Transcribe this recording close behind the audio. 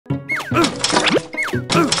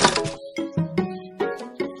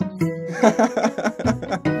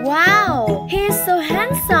Wow, he's so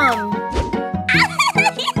handsome.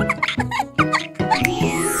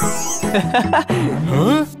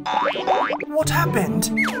 Huh? What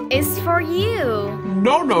happened? It's for you.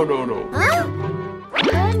 No. Huh?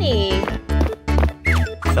 Honey.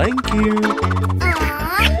 Thank you.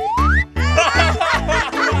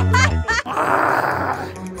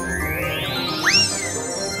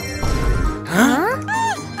 Huh?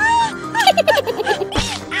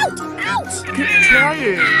 Keep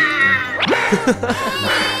trying.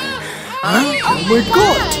 Huh? Oh my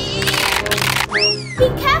god! Be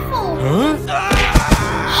careful. Huh?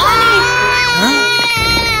 Honey. Huh?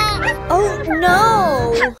 Oh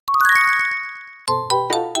no.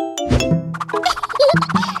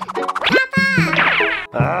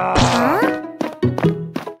 Huh?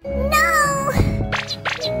 No.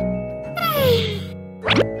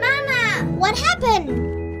 Mama, what happened?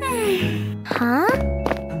 Huh?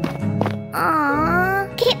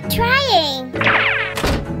 Aww. Keep trying.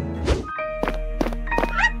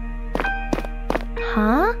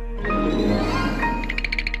 Huh?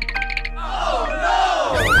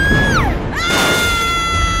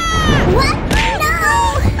 What? No!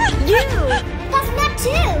 You! That's not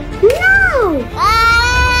too! No!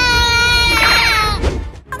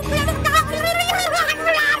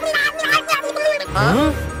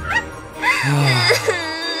 Huh?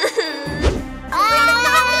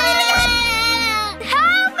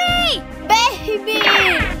 Help me! Baby!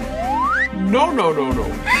 No.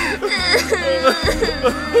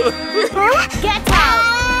 Get out!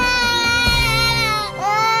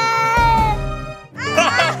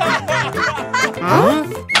 Huh?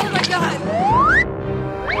 Oh my god!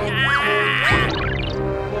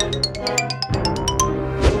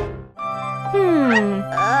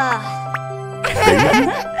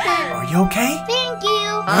 Are you okay? Thank you!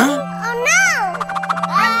 Huh? Oh no!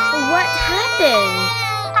 What happened?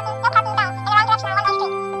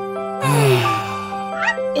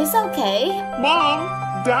 It's okay. Mom,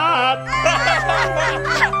 Dad.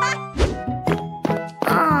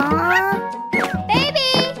 Aww.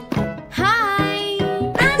 Baby! Hi!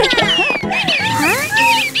 Mama! Huh?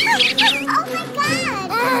 Oh my god!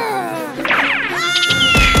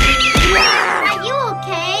 Are you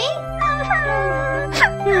okay?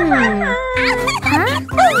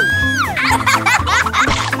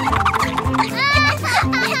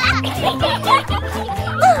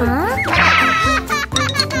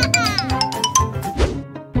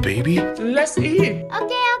 Baby? Let's eat.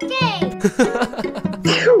 Okay.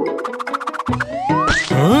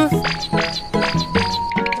 Huh?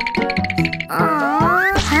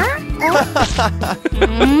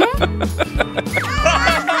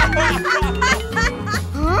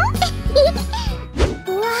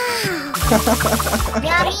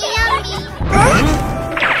 Yummy, yummy.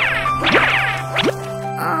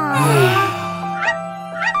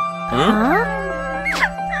 Huh?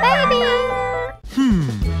 Baby.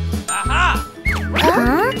 Aha!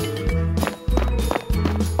 Huh?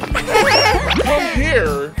 Come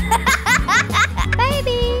here.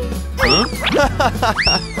 Baby. Huh?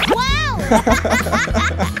 Wow.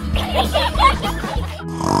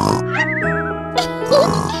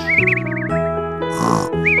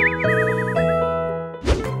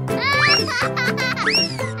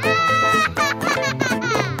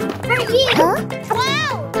 For you. Huh?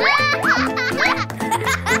 Wow.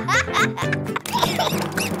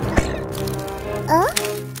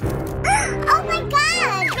 Oh my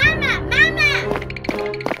god! Mama!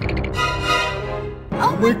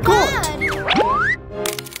 Oh my god!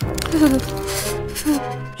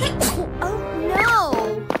 Oh no!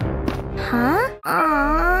 Huh?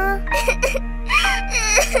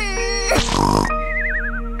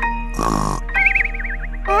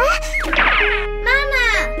 Mama!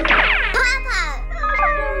 Papa!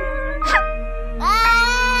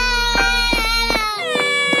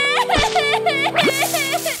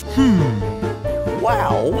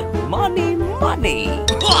 Wow, money.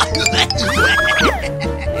 Huh?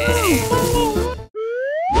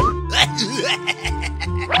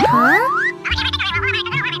 Huh?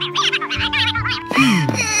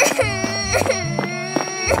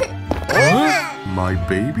 My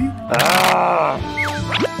baby?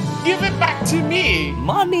 Give it back to me.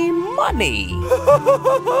 Money.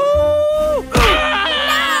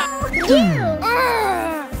 You.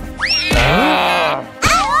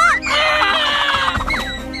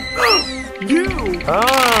 You!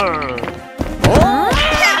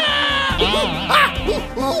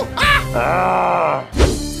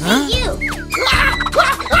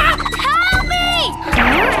 Help me!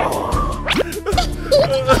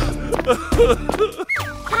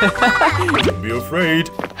 Don't be afraid.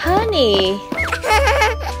 Honey.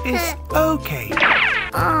 It's okay.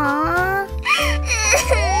 Aww.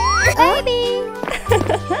 Baby.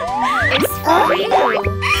 It's for you.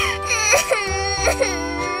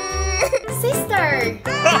 Sister.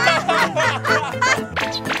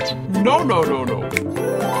 No, no, no, no.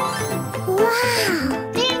 Wow.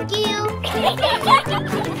 Thank you.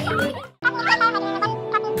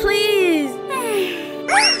 Please.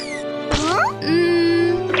 Huh?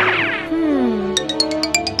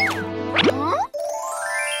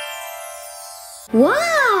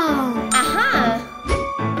 Wow. Aha.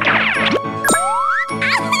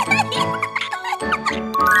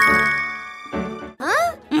 Huh?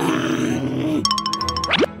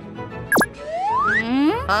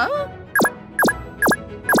 Huh?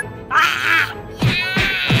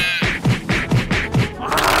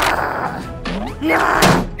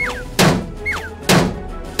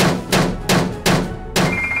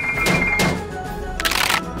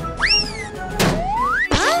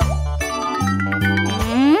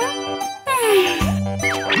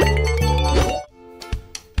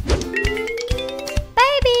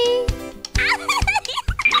 Baby.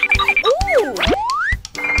 Ooh.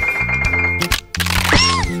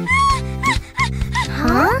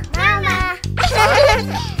 Huh? Mama.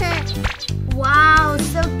 Wow,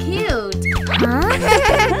 so cute. Huh?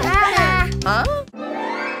 Mama. Huh?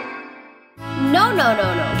 No, no, no,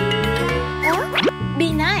 no. Huh? Be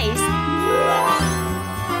nice.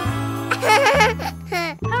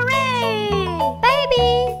 Hooray! Baby.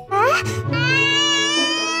 Huh?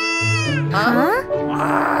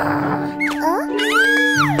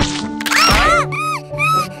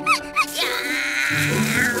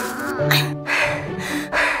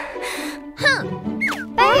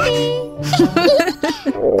 Baby.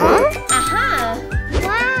 Aha.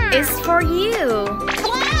 Wow. It's for you.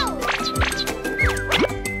 Wow.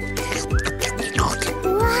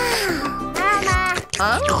 Wow. Mama.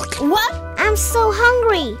 Huh? What? I'm so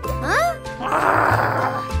hungry. Huh?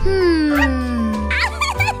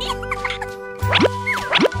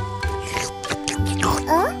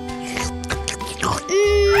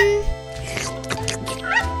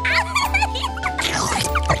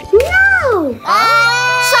 No!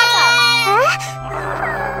 Shut up.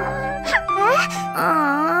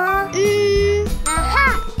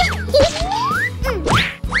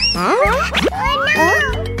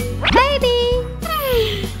 Baby.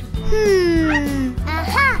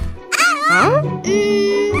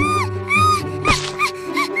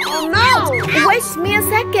 Oh no! Wait me a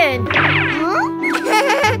second.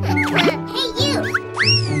 Hey, you.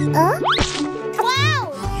 Wow.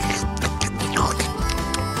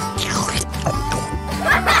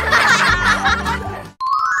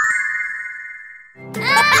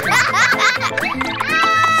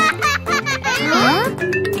 Huh?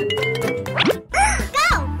 Go,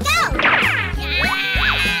 go.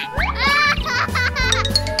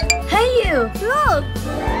 Hey you, look.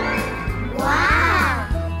 Wow.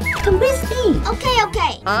 Come with me. Okay,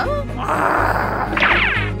 okay. Huh?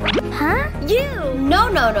 Huh? You. No,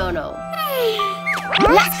 no, no, no.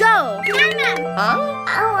 Let's go. Mama, Huh? I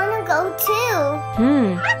wanna go too.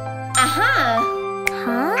 Aha.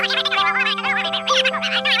 Huh?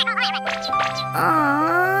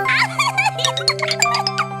 Aww.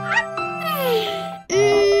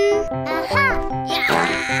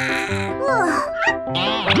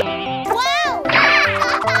 Wow!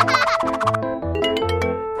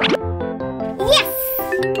 Yes!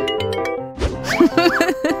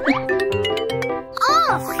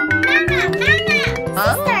 Oh! Mama! Mama!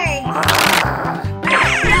 Huh? Sister!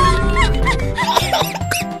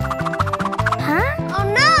 Huh? Oh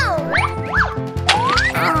no!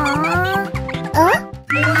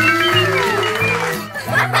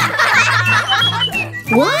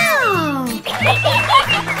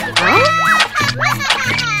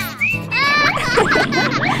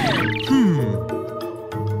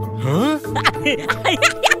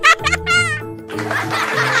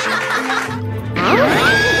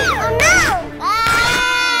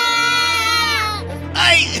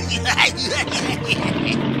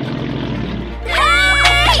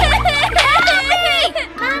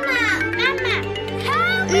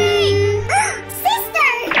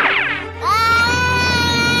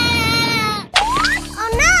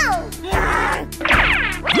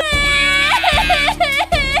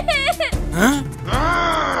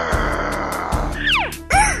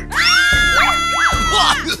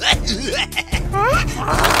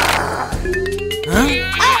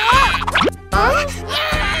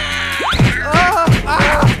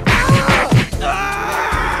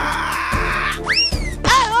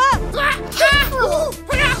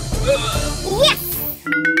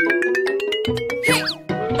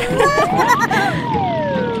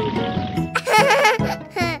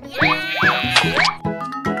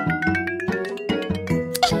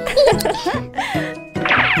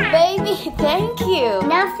 Thank you.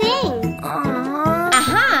 Nothing.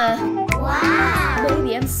 Aha! Wow.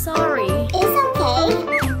 Baby, I'm sorry. It's okay.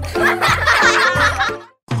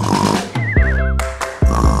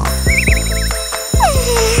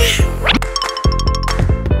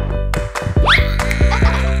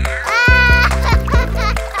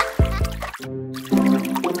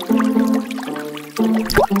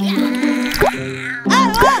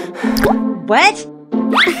 What?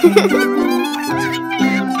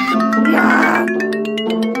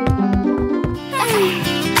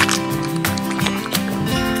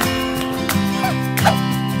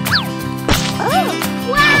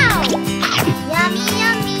 Wow! Yummy,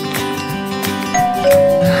 yummy.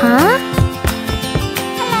 Huh?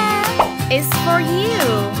 Hello. It's for you.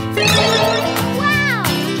 Wow!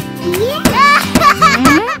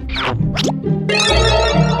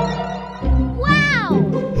 Wow!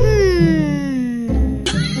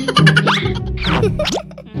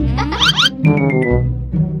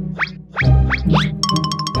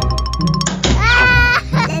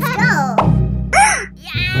 Let's go.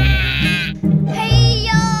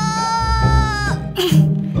 Hey-yo!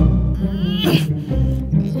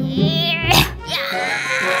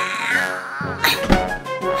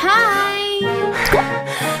 Hi!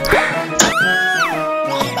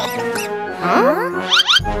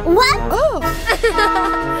 What?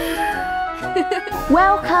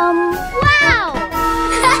 Welcome. Wow!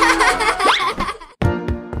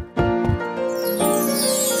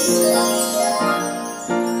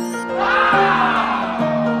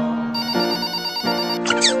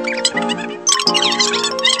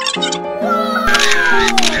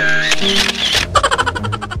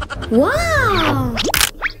 Wow!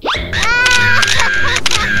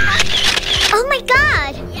 Oh my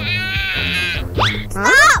god!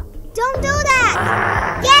 Stop! Don't do that!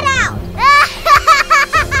 Get out!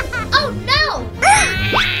 Oh no!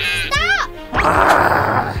 Stop!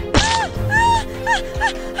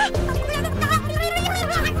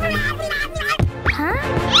 Huh?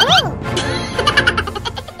 Oh!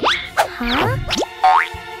 Huh?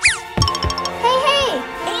 Hey, hey!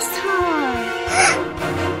 It's hard!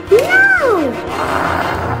 No!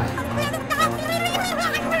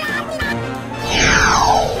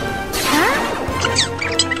 Huh?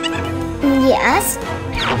 Yes?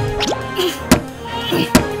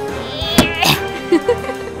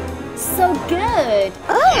 So good.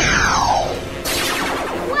 Oh!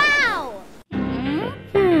 Wow!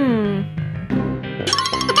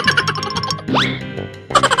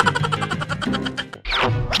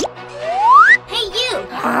 Hey, you!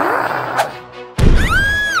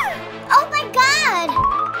 Oh my god!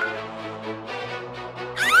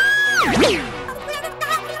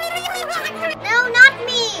 No, not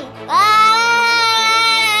me! Whoa!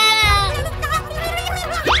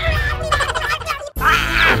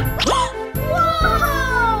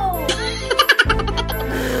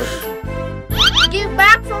 Give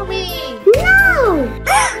back for me. No!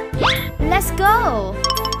 Let's go.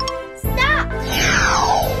 Stop!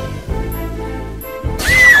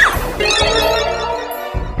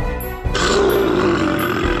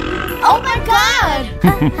 Oh my god.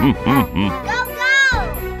 Go, go!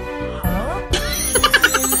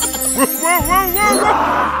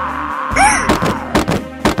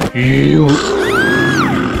 You